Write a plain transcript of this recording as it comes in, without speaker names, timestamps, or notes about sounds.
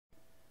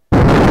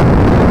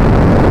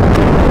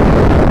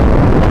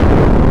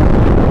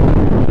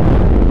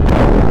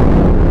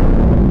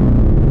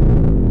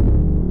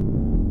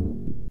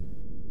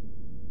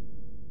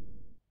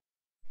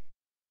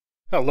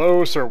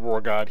Hello, Sir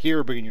Wargod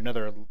here, bringing you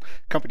another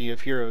Company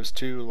of Heroes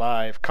 2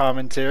 live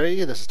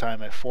commentary. This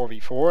time at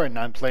 4v4, and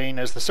I'm playing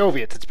as the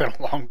Soviets. It's been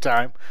a long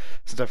time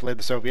since I've played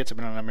the Soviets. I've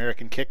been on an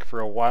American kick for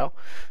a while,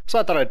 so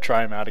I thought I'd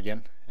try them out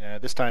again.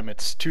 This time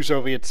it's 2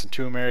 Soviets and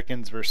 2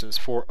 Americans versus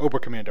 4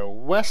 Oberkommando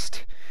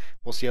West.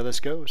 We'll see how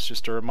this goes.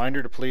 Just a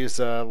reminder to please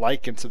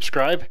like and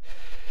subscribe,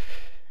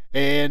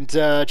 and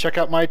check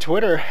out my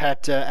Twitter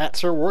at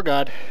Sir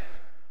Wargod.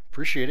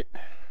 Appreciate it.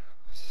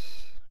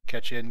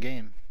 Catch you in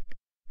game.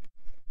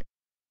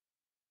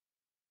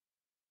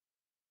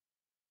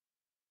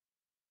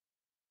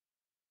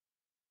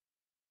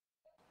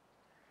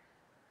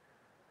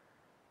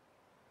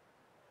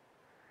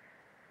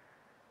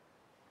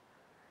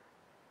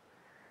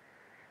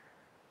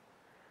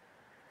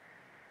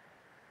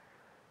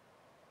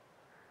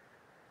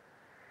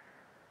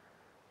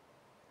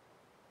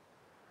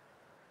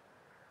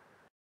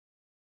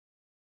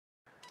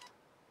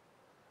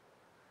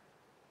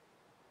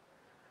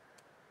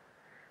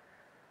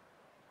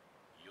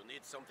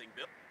 Need something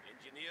built.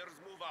 Engineers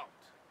move out.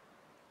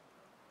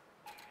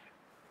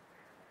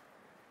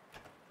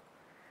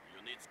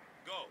 Units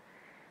go.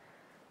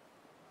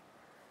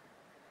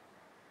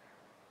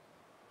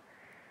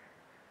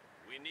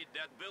 We need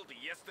that built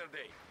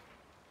yesterday.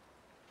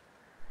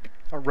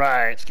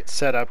 Alright, let's get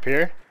set up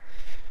here.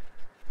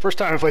 First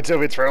time I've played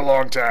Soviets for a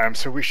long time,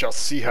 so we shall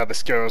see how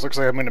this goes. Looks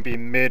like I'm going to be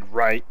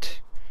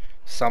mid-right.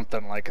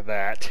 Something like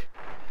that.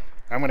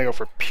 I'm going to go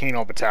for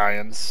penal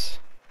battalions.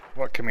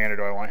 What commander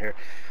do I want here?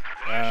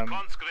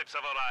 Conscripts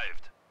have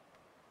arrived.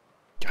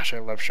 Gosh, I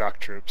love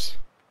shock troops.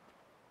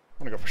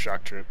 I'm gonna go for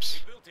shock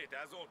troops.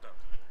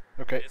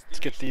 Okay, let's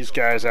get these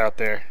guys out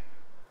there.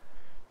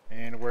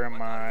 And where am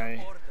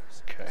I?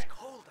 Okay.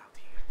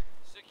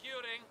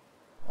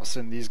 I'll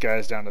send these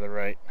guys down to the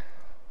right.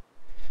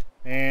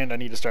 And I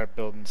need to start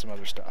building some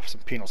other stuff,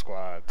 some penal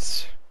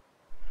squads.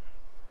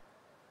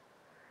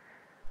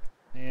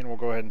 And we'll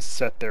go ahead and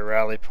set their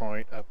rally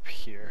point up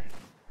here.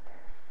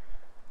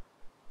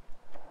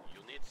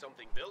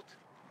 Something built.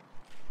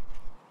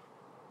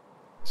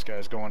 This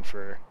guy's going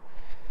for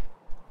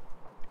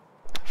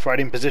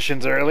fighting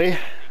positions early.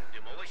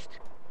 Demolished.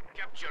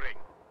 Capturing.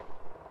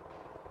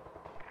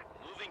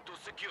 Moving to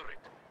secure it.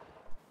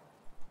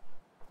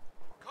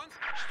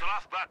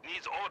 Strafbat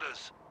needs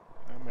orders.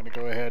 I'm gonna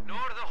go ahead and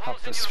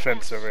hop this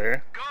fence over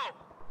here. Go.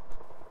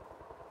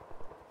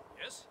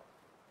 Yes.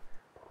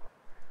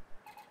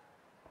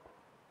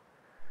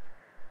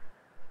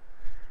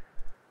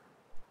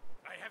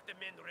 I have the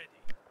men ready.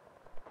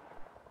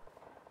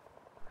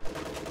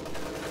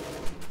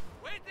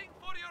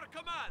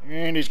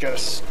 And he's got a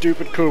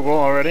stupid Kubel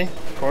already,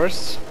 of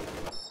course.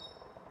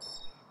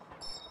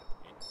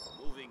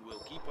 Moving will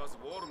keep us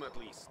warm at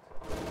least.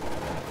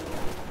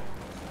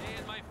 Stay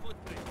in my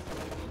footprint.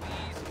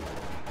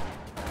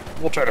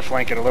 We'll try to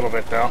flank it a little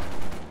bit though.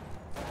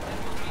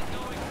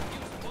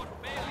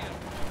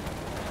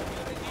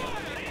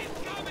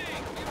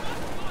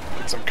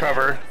 Get some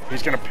cover.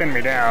 He's gonna pin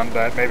me down,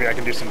 but maybe I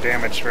can do some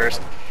damage first.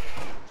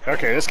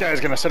 Okay, this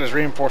guy's going to set his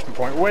reinforcement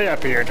point way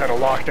up here and try to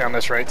lock down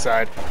this right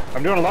side.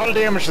 I'm doing a lot of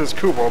damage to this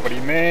Kubel, but he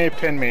may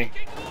pin me.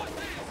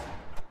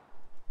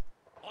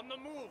 On the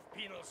move,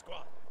 penal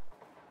squad.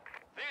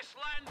 This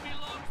land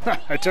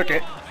belongs I took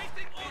it.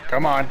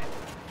 Come on.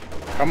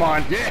 Come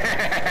on.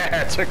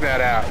 Yeah! Took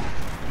that out.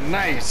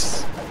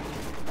 Nice.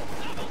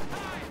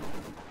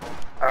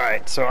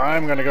 Alright, so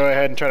I'm going to go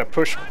ahead and try to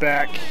push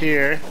back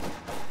here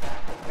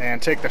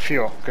and take the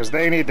fuel, because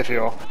they need the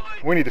fuel.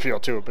 We need the fuel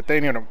too, but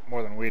they need it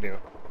more than we do.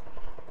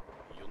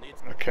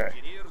 Okay.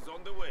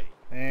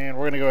 And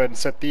we're going to go ahead and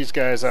set these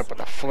guys up with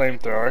a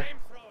flamethrower.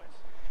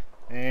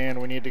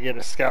 And we need to get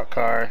a scout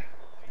car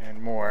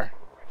and more.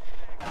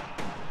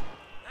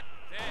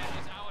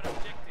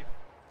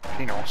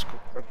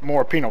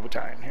 More penal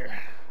battalion here.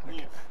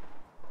 Okay.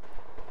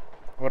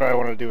 What do I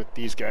want to do with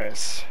these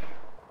guys?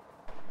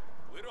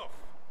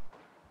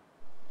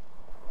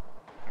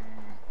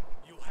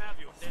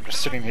 I'm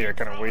just sitting here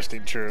kind of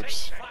wasting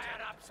troops.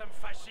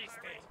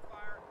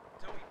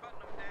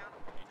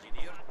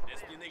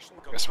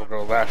 Guess we'll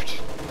go left.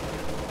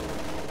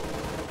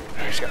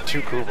 He's got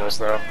 2 Kubels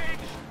though.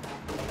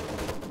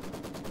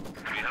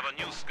 We have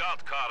a new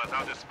scout car at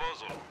our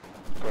disposal.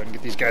 Go ahead and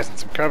get these guys in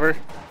some cover.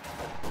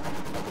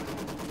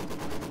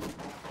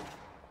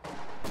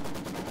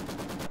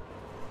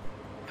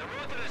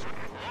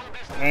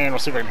 And we'll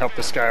see if I can help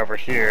this guy over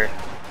here.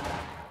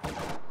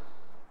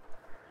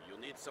 You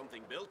need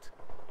something built?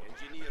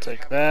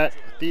 Take that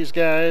with these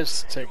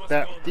guys. Take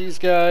that with these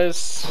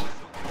guys.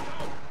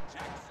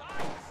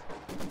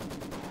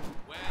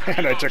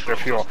 And I took their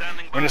fuel.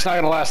 I mean, it's not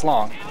going to last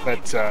long,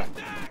 but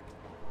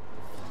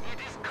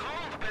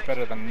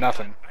better than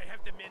nothing.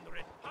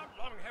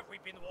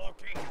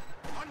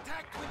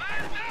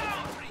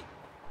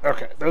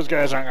 Okay, those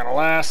guys aren't going to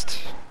last.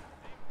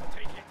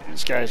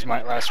 These guys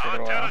might last for a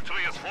little while. Our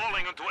territory is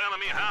falling into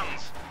enemy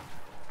hands.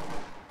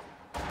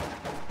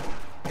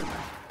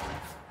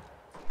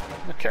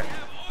 Okay,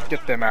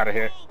 get them out of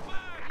here.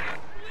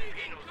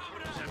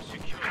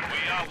 We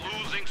are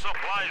losing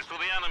supplies to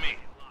the enemy.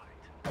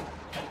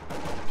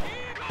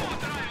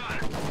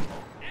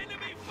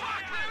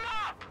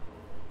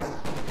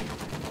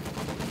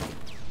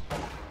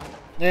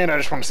 And I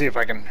just want to see if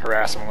I can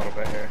harass them a little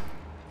bit here.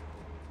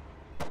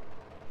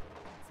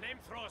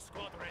 Flamethrower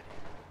squad ready.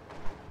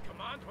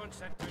 Command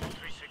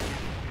 17360.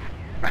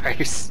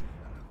 Nice.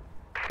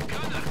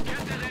 Gunner, get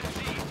that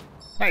MC.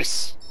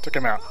 Nice. Took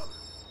him out. Will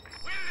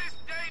this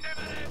day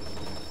never end?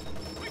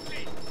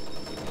 Quickly.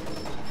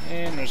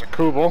 And there's a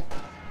Kubel.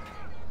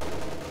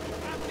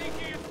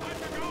 Thinking it's time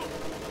to go.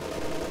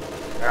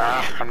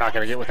 Ah, I'm not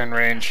going to get within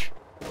range.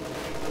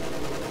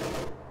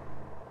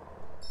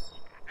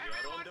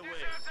 Everyone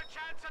deserves a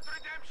chance at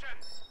redemption.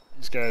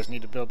 These guys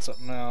need to build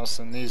something else,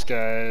 and these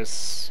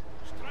guys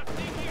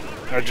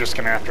Strategi are just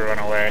going to have to run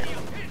away.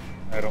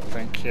 I don't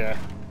think, yeah.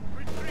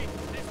 retreat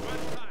this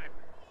one time.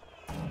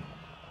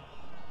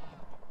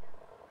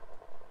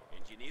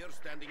 Engineer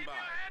standing Keep by.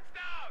 your heads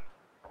down.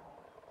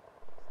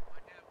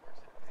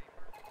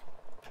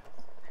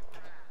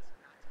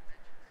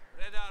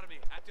 Red Army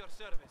at your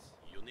service.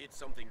 You need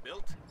something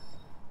built?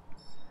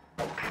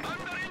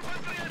 Under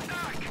infantry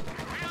attack.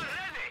 We are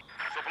ready.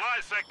 Supply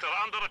sector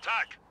under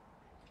attack.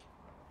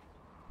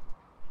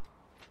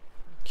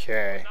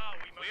 Okay. Now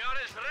we are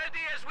as ready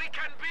as we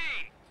can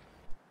be.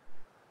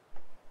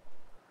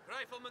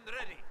 Riflemen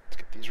ready. Let's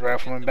get these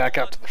riflemen back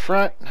out to the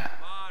front.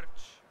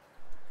 March.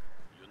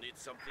 You need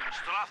something?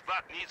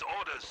 Strafbat needs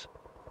orders.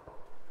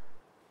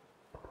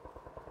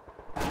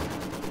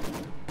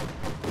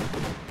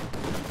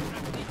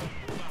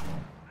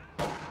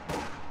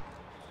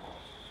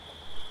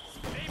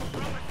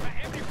 Flamethrowers for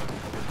everyone.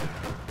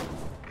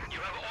 You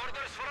have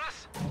orders for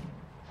us?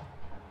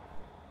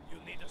 You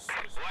need a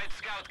source. White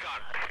scout car.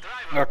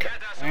 Driver, Okay.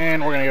 get us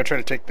And over we're going to go try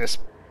to take this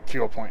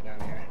fuel point down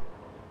here.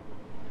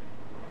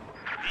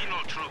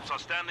 Penal troops are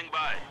standing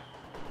by.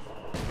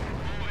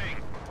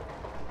 moving.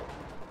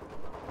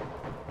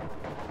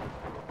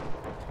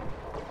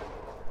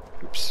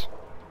 Oops.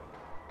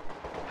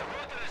 The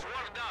water is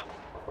warmed up.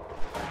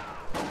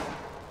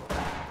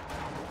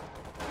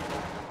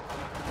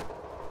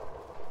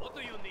 What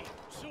do you need?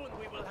 Soon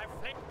we will have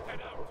flame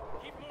cut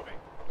out. Keep moving.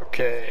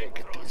 Okay,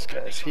 get these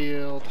guys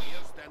healed.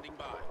 Engineer standing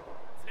by.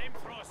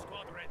 Flamethrower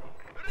squad ready.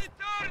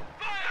 Return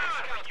fire!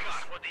 Scout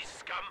car for this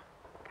scum.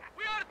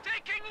 We are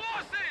taking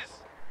losses.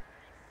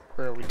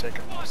 Where are we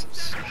taking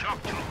losses?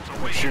 Shock troops Oh,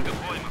 awaiting shoot.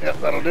 deployment.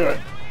 Yep, that'll do it.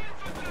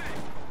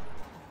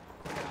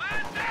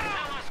 Man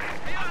down!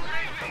 They are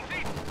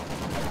leaving.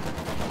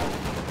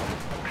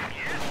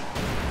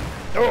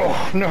 Yes.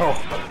 Oh, no.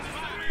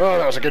 Oh,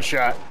 that was a good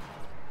shot.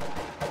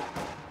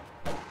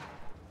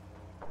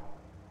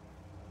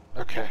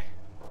 Okay.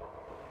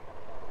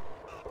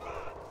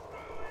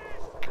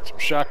 Get some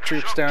shock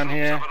troops down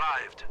here. Have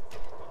arrived.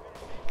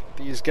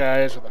 These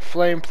guys with a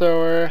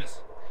flamethrower.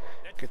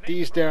 Get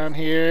these down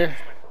here.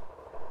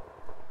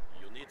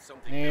 You need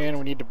something And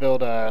we need to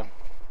build a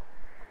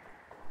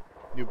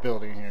new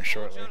building here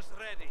shortly. Soldiers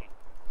ready.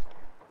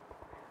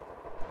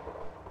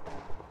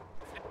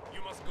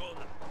 You must go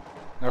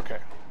now. Okay.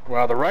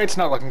 Well, the right's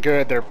not looking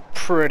good. They're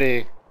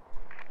pretty...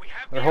 We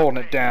have They're the holding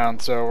it upgrade. down,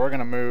 so we're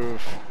gonna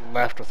move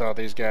left with all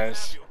these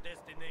guys. Have your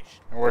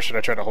destination. Or should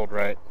I try to hold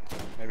right?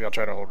 Maybe I'll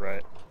try to hold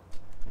right.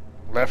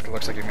 Left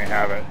looks like you may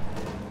have it.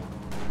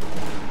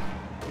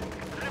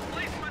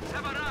 Replacements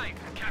have arrived.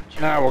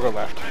 Capture. Nah, we'll go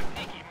left.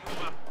 Strategi,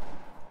 move up.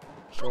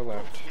 Go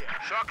left.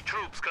 Shock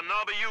troops can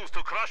now be used to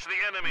crush the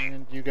enemy.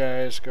 And you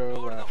guys go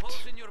Lower the holes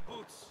left. in your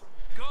boots.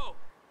 Go.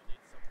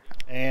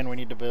 And we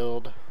need to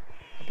build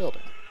a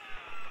building.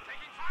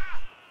 Taking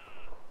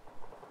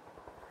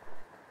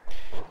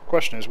fire.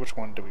 Question is, which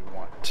one do we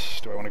want?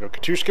 Do I want to go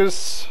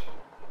Katushkas?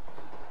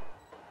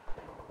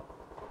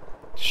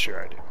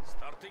 Sure I do.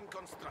 Starting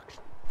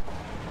construction.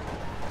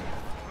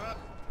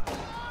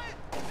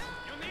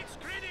 You need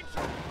screening. Use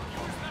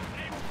the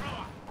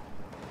flamethrower.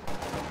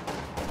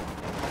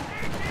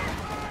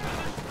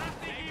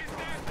 Strategi is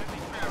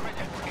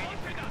there.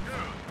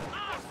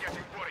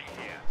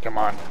 Come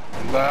on.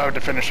 I'd love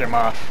to finish him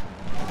off.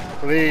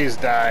 Please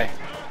die.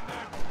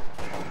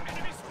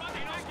 Enemy squad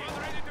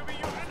ready to be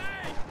used.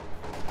 Grenade.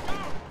 Go.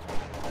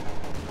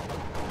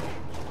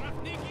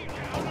 Strategi, get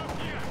out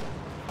of here.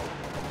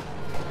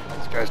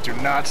 These guys do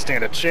not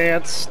stand a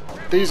chance.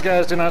 These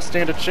guys do not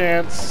stand a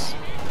chance.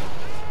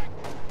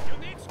 You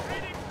need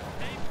screening.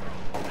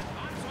 Flamethrower.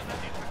 Advance on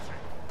that infantry.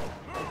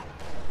 Move.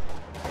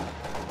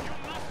 You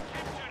must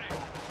capture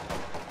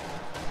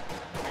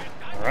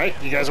it. Alright,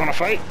 you guys want to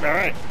fight?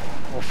 Alright,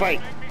 we'll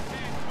fight. Make me say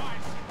it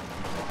twice.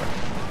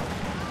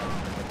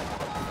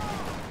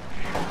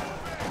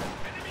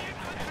 Enemy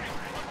infantry.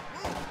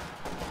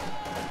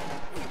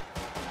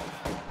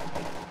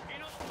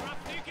 Penal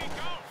Strategi,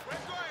 go.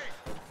 We're going.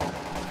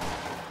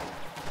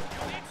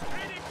 You need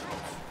screening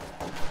troops.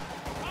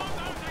 Throw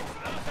those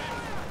explosives.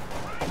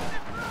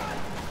 Take the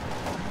measure.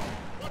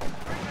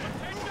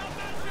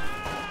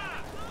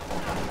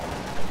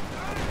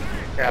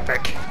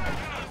 Epic.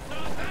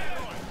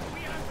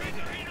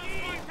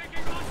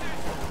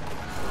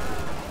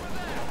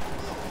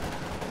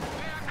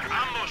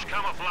 Ambush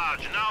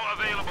camouflage now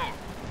available.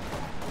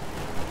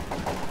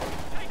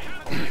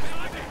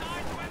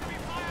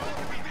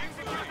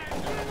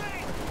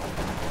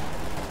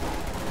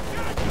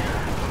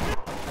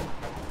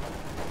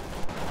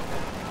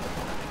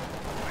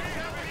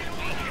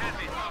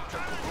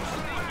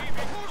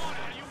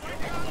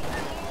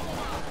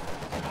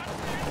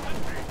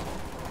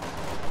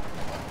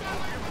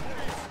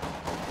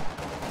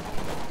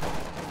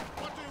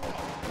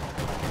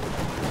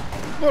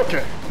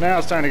 Okay, now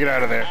it's time to get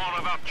out of there. All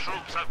of our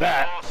troops have been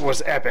That lost.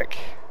 was epic.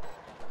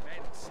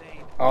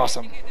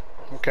 Awesome.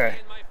 Okay.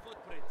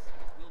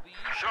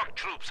 Shock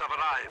troops have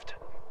arrived.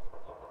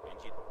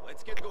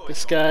 Let's get going.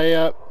 This guy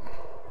up.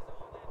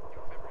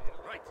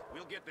 Right,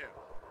 we'll get there.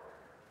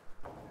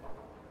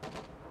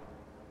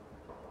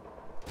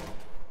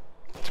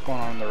 What's going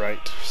on the right?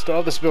 Still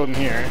have this building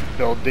here.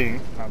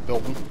 Building, not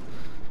building.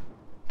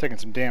 Taking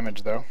some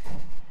damage though.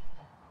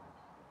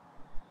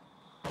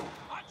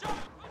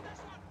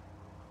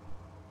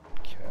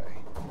 Okay.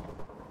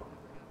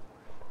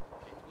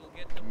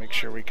 Make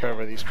sure we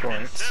cover these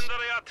points.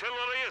 Incendiary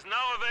artillery is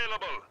now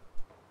available.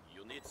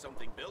 You need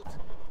something built?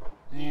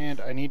 And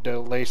I need to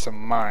lay some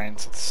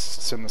mines. Let's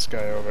send this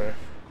guy over.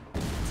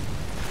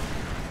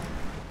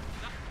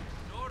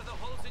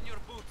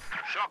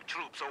 Shock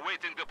troops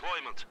awaiting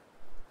deployment.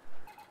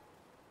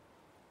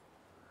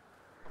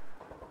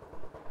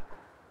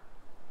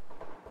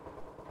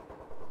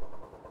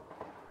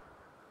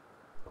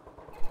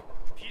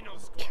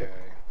 Okay.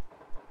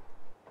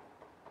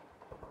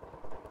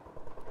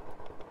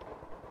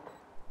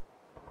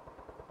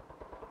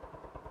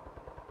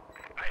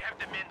 I have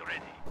the men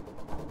ready.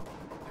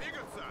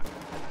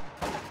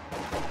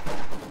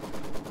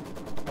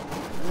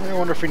 I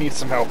wonder if we need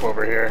some help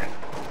over here.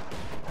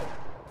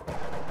 You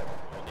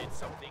need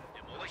something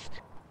demolished?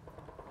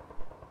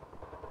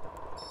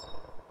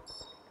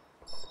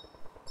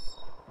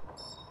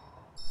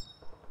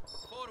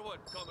 Forward,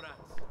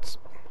 comrades.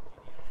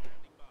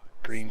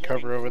 Green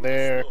cover over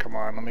there. Come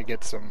on, let me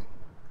get some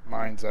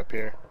mines up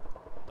here.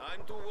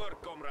 Time to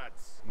work,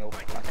 comrades. Nope,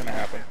 not gonna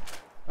happen.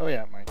 Oh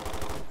yeah, it might.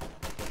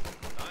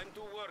 Time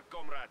to work,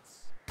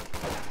 comrades.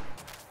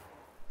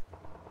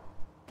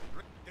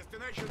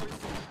 Destination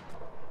received.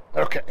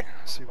 Okay,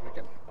 see if we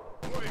can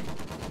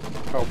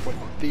help with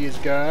these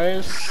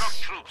guys. Shock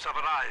troops have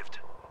arrived.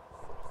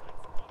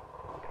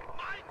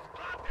 Mines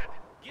planted.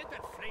 Get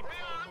that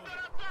flamethrower moving.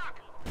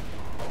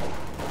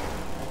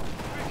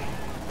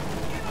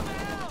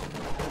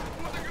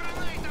 Put a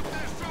grenade up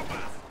their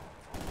choppers.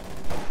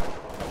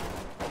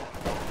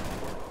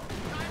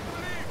 Time to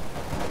leave.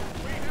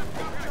 We have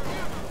captured the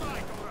other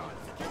side,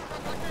 comrades.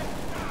 Secure the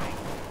target.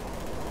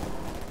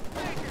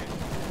 Take it.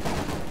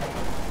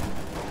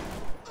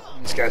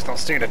 These guys don't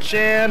stand a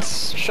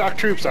chance. Shock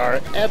troops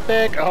are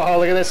epic. Oh,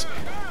 look at this.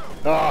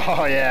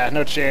 Oh yeah,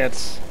 no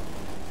chance.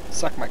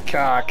 Suck my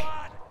cock.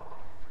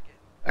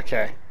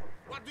 Okay,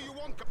 What do you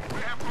want? We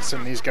have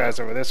send these guys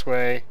over this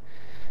way.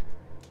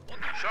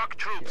 Shock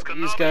troops Get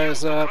can these now be guys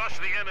used to up. crush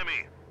the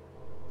enemy.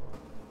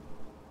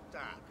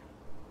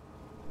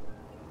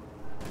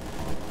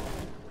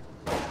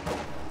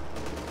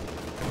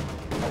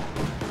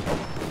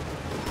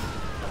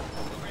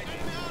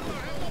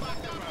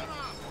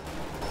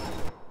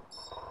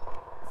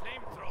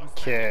 Flamethrowers.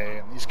 Okay,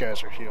 and these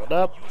guys are healed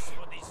up. Use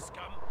for these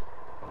scum.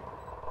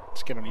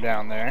 Let's get them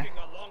down there. Working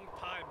a long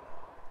time.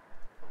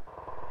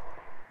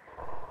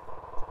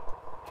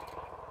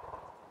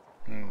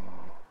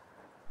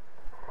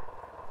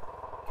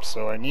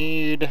 So I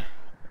need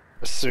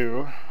a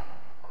Sioux. What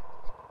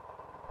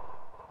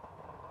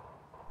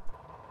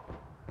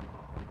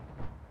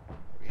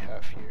do we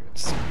have here?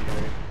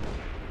 Incendiary.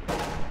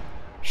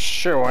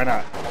 Sure, why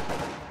not?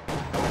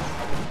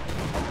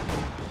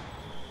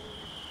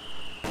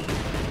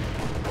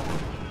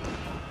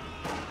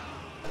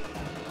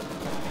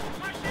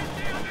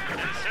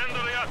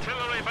 Incendiary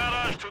artillery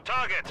barrage to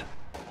target.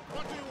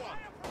 What do you want?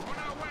 On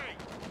our way.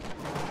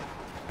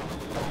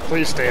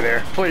 Please stay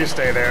there. Please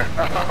stay there.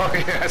 Oh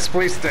yes,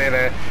 please stay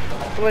there.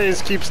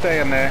 Please keep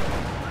staying there.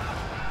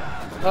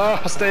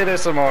 Oh, stay there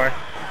some more.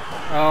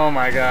 Oh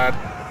my god.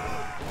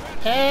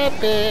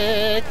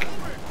 Epic!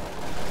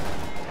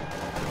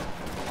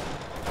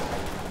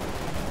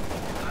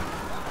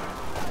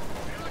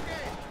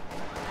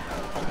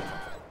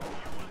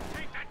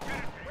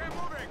 We're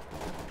moving.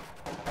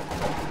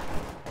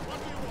 What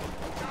do you want?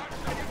 Charge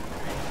the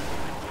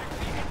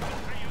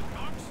infantry.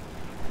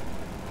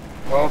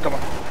 Well, come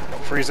on.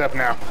 Freeze up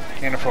now.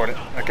 Can't afford it.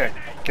 Okay,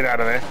 get out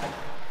of there.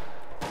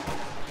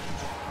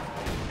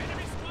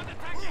 Enemy squad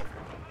attacking.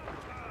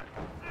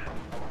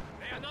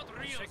 They are not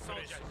real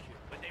soldiers,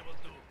 but they will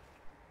do.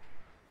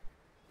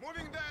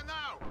 Moving there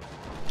now.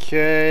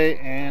 Okay,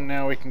 and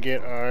now we can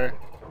get our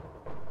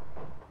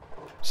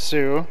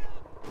Sioux.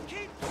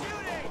 Keep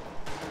shooting.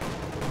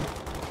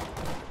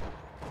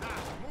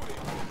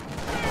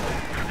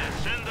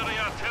 Incendiary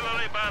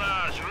artillery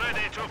barrage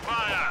ready to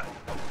fire.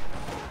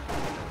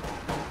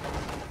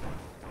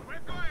 We're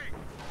going.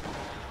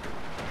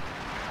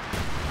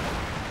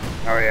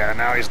 Oh yeah,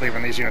 now he's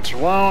leaving these units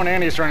alone,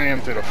 and he's running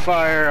them through the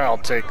fire. I'll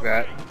take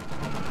that.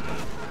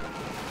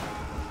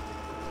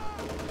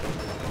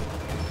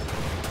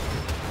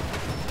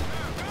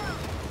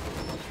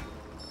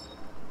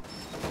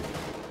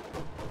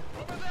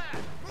 Over there.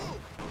 Move.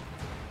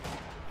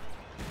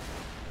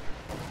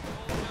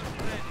 Soldiers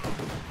ready.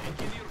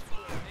 Engineers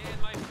will stay in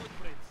my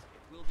footprints.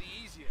 It will be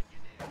easier.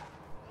 It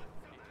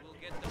will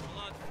get the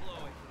blood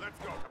flowing. Let's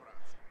go,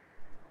 comrades.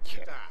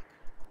 Okay. Attack.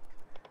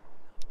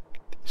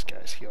 These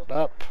guys healed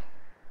up.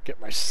 Get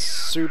my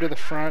Sioux to the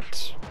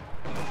front.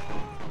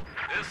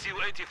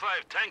 Su-85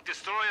 tank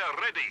destroyer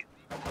ready.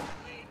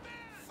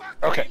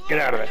 Okay, get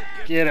out of there.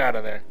 Get out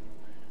of there.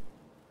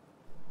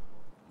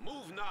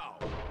 Move now.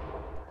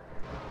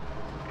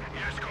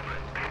 Yes,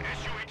 comrade.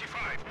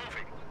 Su-85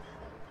 moving.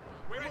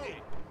 We're ready.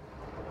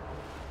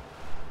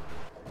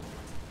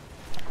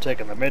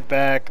 Taking the mid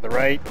back, the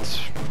right.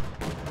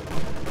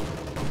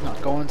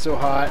 Not going so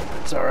hot.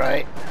 It's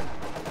alright.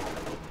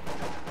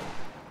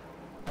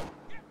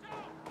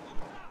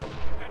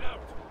 Head out.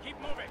 Keep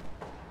moving.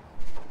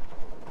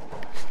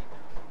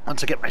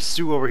 Once I get my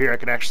Sioux over here, I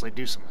can actually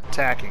do some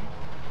attacking.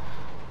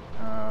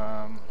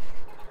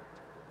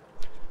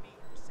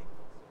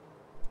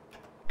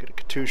 Get a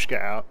Katushka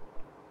out.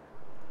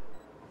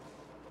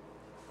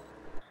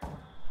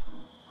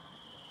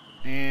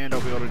 And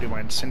I'll be able to do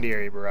my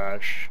incendiary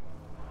barrage.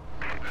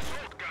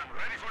 Assault gun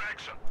ready for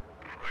action.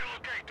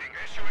 Relocating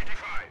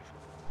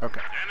Su-85.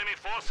 Okay, Enemy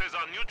forces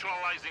are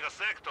neutralizing a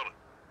sector.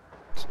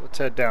 so let's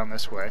head down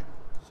this way.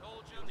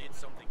 Soldier, need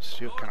something.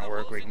 See what kind of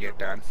work we can get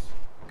done.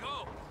 Go.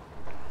 On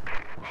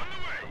the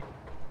way.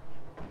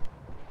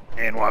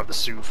 And we'll have the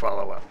Sioux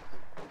follow up.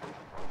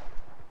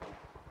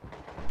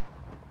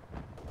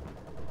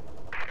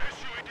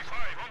 Su-85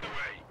 on the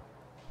way.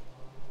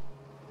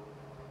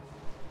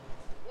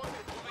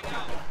 Moving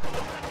out.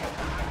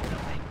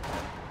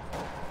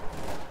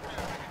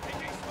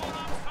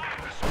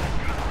 Assault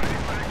gun ready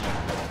for action.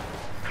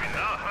 We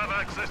now have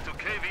access to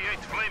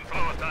KV-8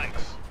 flamethrower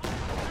tanks.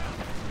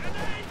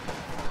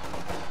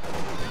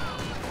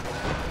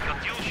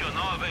 Katyusha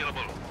now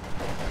available.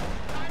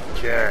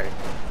 Okay.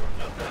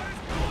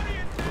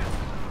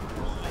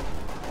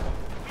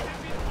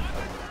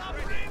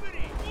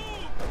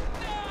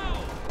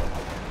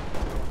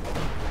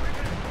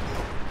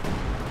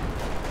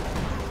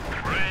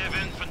 Brave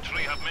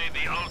infantry have made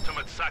the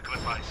ultimate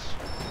sacrifice.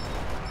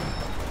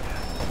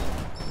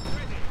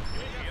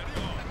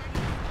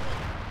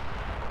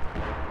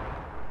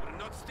 We're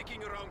not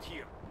sticking around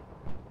here.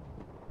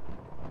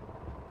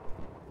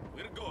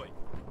 We're going.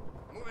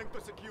 Moving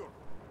to secure.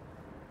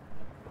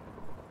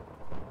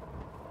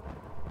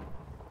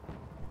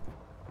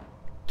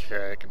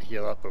 Okay, I can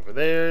heal up over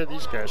there.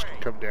 These guys can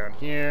come down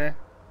here.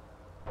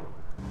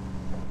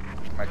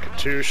 There's my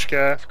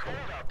Katushka.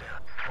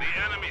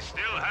 The enemy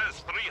still has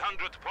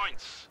 300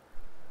 points.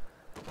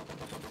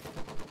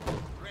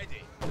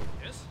 Ready.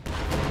 Yes.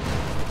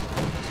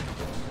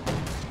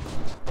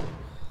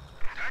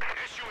 Tank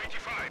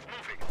Su-85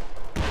 moving.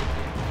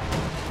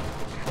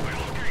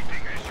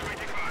 Relocating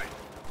Su-85.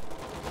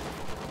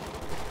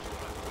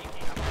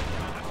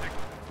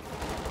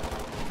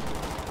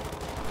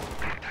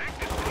 Tank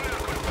destroyer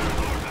confirmed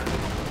order.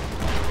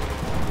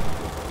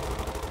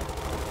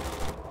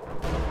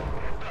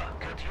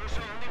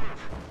 Katyusha on the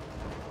roof.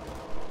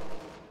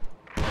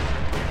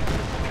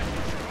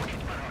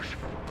 Rocket barrage.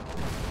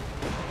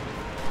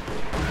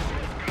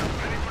 Assault gun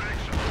ready for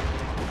action.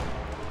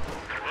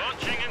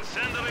 Launching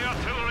incendiary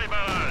artillery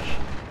barrage.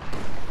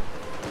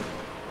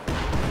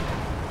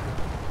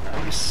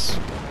 Nice.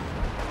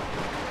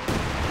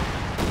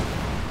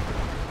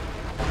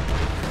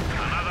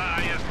 Another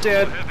IS-2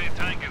 Dead. heavy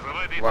tank is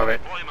ready Love for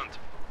it. deployment.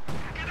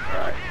 Get out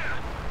Alright. of here!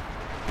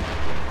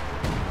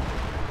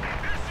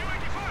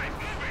 Su-85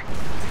 moving!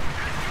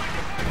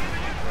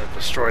 Su-85 Let's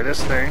destroy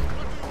this thing.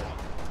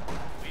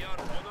 We are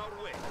on our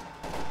way.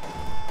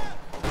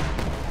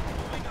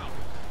 Moving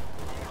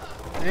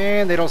out.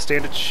 And they don't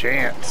stand a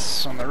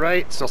chance. On the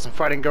right, still some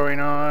fighting going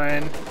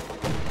on.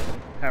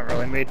 Haven't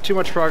really made too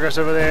much progress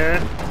over there.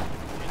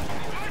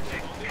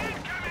 Launching!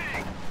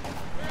 Incoming!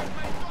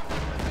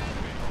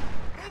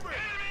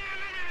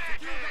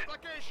 Secure that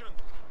location.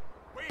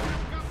 We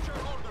have capture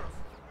orders.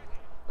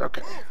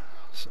 Okay,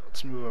 so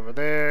let's move over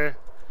there.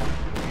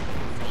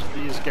 Use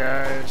these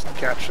guys to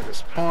capture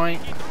this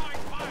point. Throwing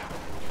fire.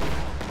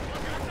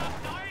 You're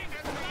not dying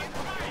and not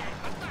fire.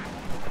 Attack.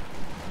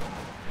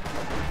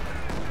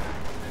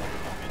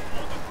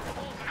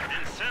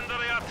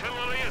 Incendiary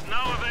artillery is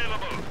now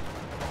available.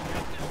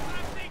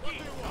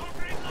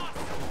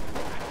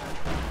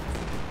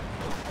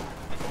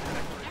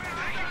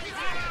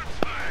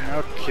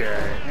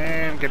 Okay,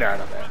 and get out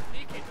of there.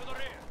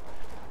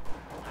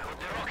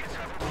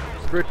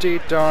 Pretty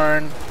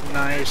darn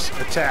nice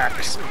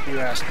attacks, if you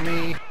ask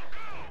me.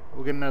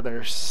 We'll get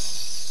another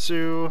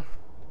Sioux.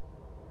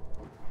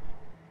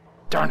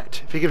 Darn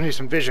it. If he gives me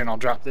some vision, I'll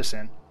drop this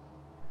in.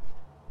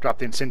 Drop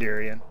the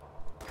incendiary in.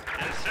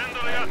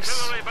 Incendiary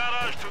Nice. artillery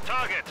barrage to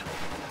target.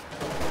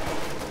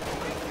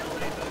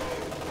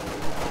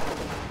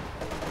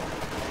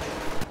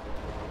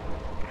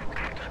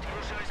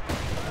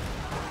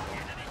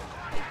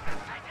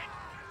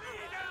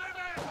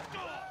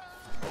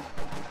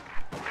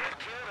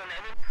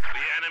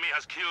 The enemy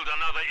has killed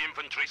another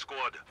infantry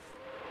squad.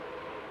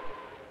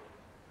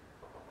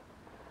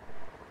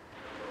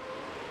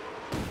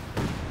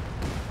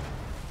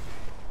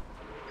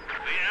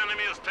 The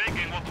enemy is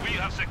taking what we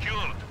have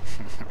secured.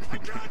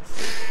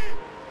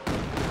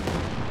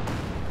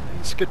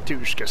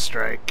 Skatushka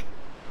strike.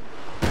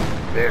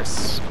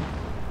 This.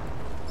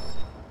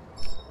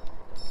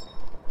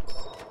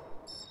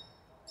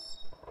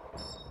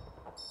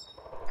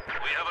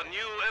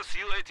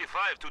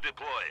 K-5 to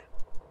deploy.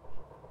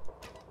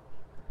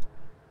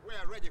 We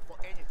are ready for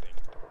anything.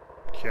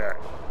 Okay.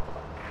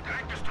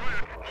 Tank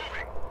destroyer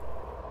moving.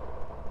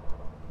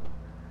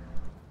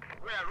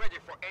 We are ready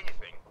for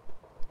anything.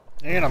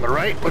 And on the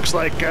right, looks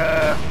like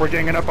we're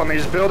ganging up on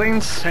these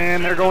buildings,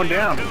 and they're going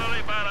down.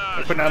 Artillery barrage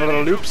They're putting out a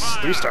little ready to loops,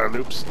 fire. 3-star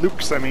loops.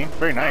 Lukes, I mean.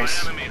 Very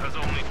nice. Our enemy has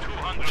only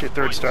 200 What's your 3rd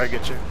points. star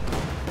get you?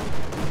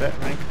 Bet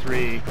rank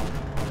 3.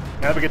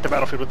 Navigate the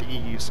battlefield with the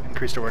ease.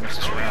 Increased awareness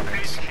of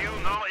surroundings.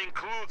 HQ now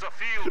includes a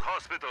field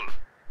hospital.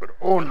 But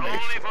only, Only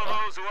for for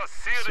those who are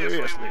seriously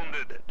seriously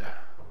wounded. wounded.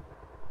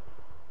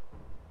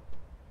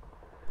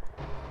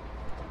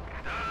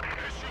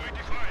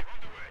 Su-85 on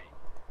the way.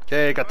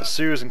 Okay, got the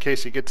Sues in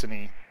case he gets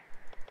any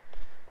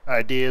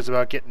ideas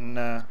about getting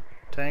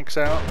tanks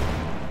out.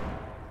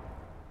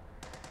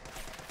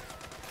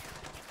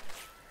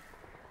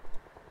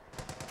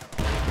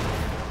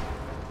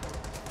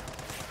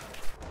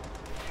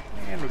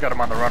 And we got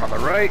him on the run on the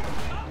right.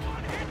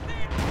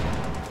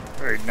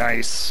 Very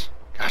nice.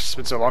 Gosh, it's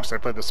been so long since I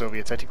played the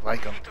Soviets. I do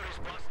like them.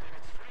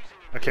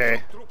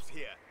 Okay, Troops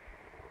here.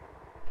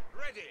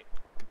 Ready.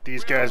 get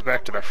these guys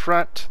back to the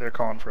front. They're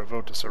calling for a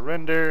vote to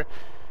surrender.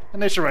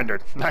 And they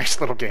surrendered.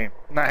 Nice little game.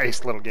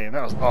 Nice little game.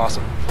 That was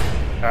awesome.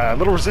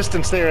 Little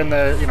resistance there in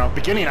the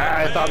beginning.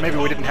 I thought maybe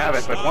we didn't have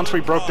it, but once we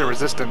broke their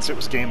resistance, it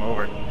was game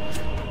over.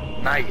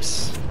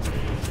 Nice.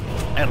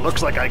 And it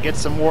looks like I get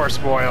some war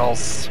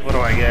spoils. What do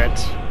I get?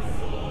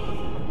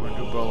 More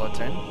new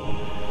bulletin.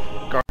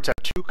 Guards have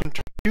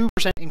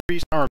 2%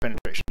 increased armor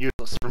penetration.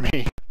 Useless for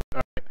me.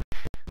 Alright.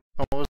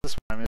 Oh, what was this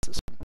one? I missed this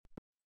one.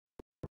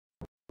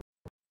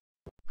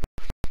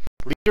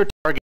 Leader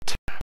target.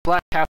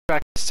 Flat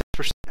halfback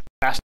 6%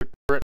 faster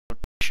turret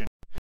rotation.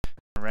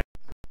 Alright.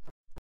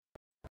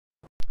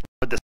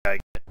 What did this guy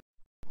get?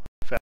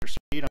 Faster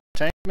speed on the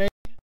tank, maybe?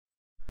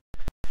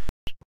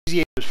 Easy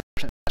 8 is 4%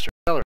 faster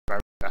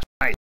accelerator. That's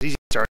nice. Easy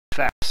starts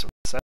fast, so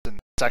that's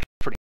actually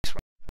a pretty nice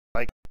one. I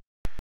like it.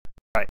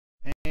 Alright,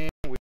 and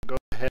we can go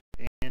ahead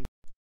and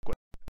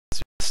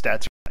see what the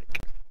stats are like.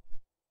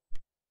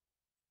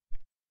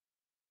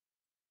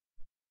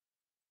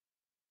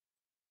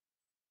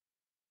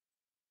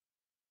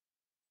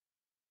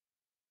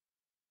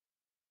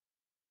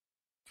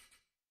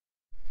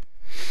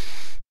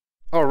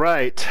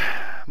 Alright,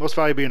 most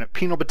valuable unit,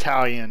 Penal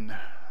Battalion.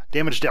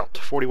 Damage dealt,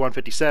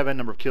 4157,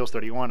 number of kills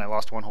 31. I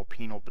lost one whole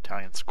Penal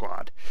Battalion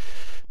squad.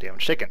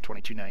 Damage taken,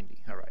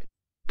 2290. Alright.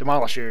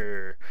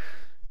 Demolisher,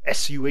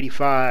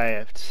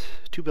 Su-85,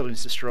 2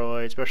 buildings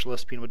destroyed.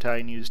 Specialist, Penal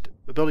Battalion used,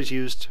 abilities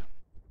used.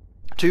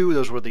 2,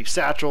 those were the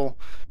satchel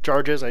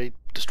charges I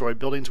destroyed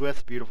buildings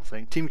with. Beautiful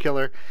thing. Team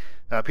Killer,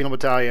 Penal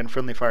Battalion,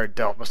 friendly fire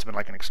dealt. Must have been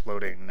like an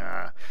exploding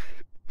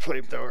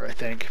flamethrower, I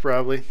think,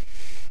 probably.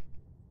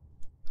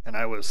 And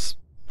I was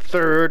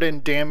 3rd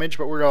in damage,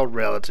 but we're all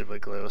relatively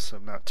close.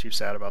 I'm not too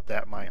sad about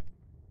that. My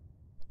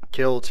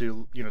kill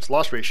to units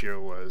loss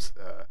ratio was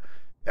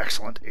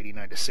excellent,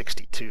 89 to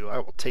 62. I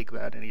will take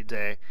that any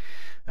day.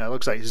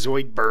 Looks like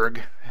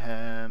Zoidberg,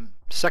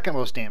 2nd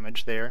most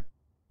damage there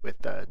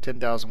with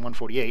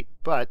 10,148.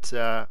 But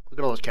look at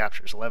all those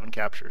captures, 11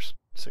 captures,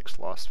 6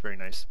 lost. Very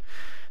nice.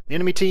 The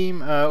enemy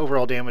team,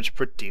 overall damage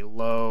pretty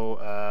low.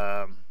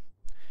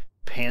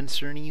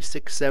 Panzerny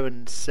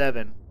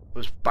 677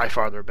 was by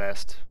far their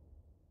best.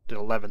 Did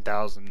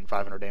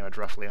 11,500 damage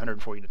roughly,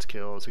 104 units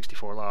killed,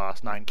 64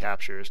 lost, 9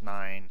 captures,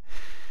 9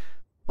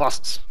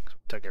 losses.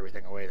 Took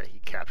everything away that he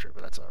captured,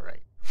 but that's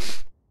alright.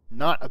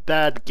 Not a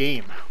bad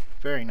game.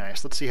 Very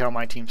nice. Let's see how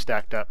my team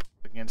stacked up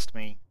against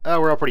me.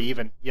 We're all pretty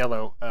even.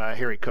 Yellow,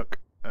 Harry Cook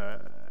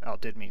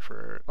outdid me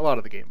for a lot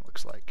of the game,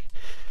 looks like.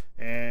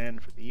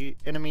 And for the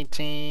enemy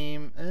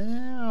team,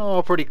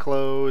 all pretty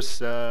close.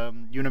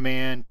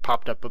 Uniman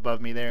popped up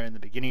above me there in the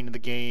beginning of the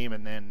game,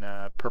 and then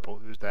Purple,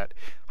 who's that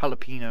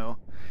jalapeno,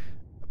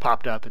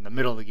 popped up in the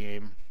middle of the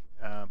game.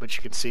 But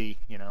you can see,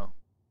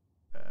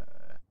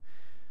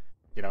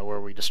 where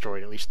we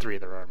destroyed at least 3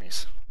 of their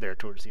armies there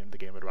towards the end of the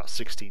game at about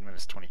 16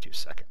 minutes 22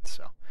 seconds.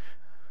 So,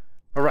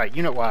 all right,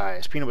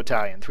 unit-wise, Penal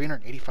Battalion,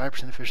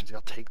 385% efficiency.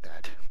 I'll take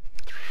that.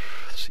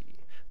 Let's see.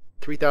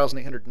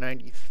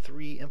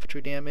 3,893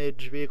 infantry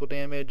damage, vehicle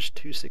damage,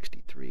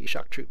 263.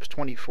 Shock troops,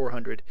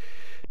 2,400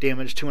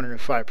 damage,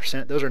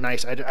 205%. Those are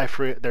nice.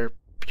 They're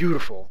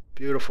beautiful,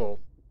 beautiful,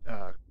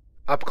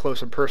 up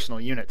close and personal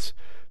units.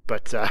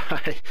 But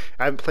I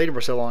haven't played them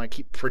for so long. I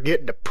keep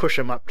forgetting to push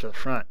them up to the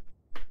front.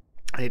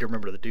 I need to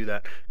remember to do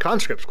that.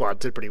 Conscript squad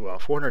did pretty well.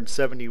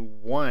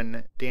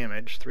 471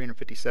 damage,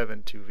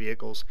 357 to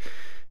vehicles,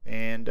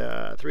 and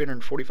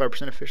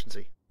 345%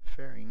 efficiency.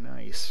 Very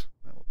nice.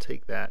 I will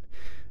take that.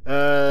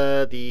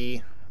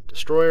 The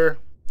destroyer,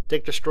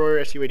 take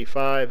destroyer,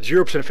 Su-85,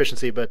 0%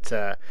 efficiency, but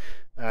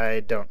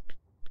I don't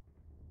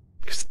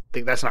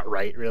think that's not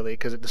right, really,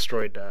 because it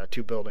destroyed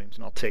 2 buildings,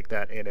 and I'll take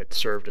that, and it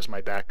served as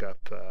my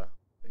backup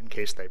in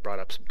case they brought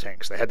up some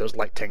tanks. They had those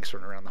light tanks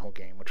running around the whole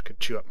game, which could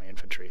chew up my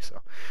infantry.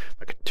 So,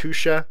 a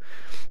Katusha,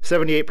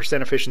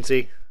 78%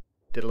 efficiency,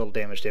 did a little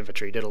damage to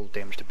infantry, did a little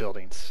damage to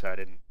buildings, so I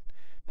didn't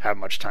have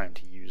much time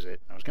to use it.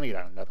 I was going to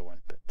get out another one,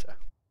 but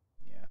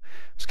yeah.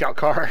 scout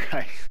car.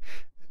 I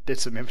did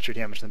some infantry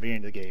damage in the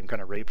beginning of the game,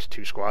 kind of raped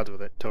 2 squads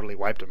with it, totally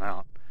wiped them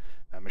out.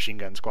 A machine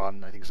gun squad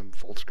and I think some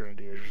Volks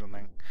Grenadiers or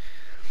something.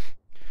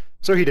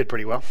 So he did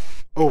pretty well.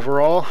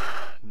 Overall,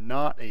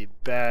 not a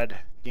bad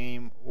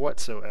game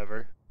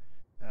whatsoever.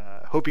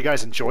 Hope you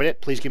guys enjoyed it.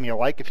 Please give me a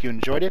like if you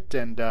enjoyed it,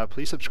 and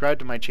please subscribe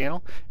to my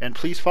channel, and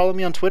please follow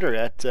me on Twitter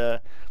at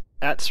Sir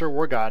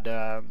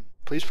Wargod.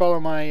 Please follow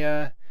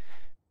my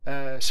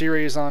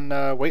series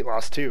on weight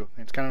loss too.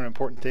 It's kind of an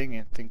important thing,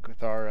 I think,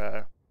 with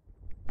our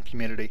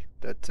community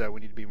that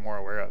we need to be more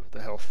aware of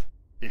the health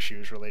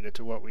issues related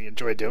to what we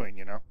enjoy doing,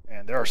 you know.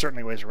 And there are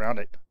certainly ways around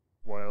it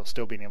while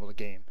still being able to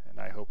game, and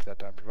I hope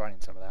that I'm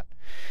providing some of that.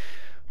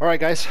 All right,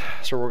 guys.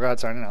 Sir Wargod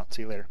signing out.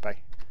 See you later. Bye.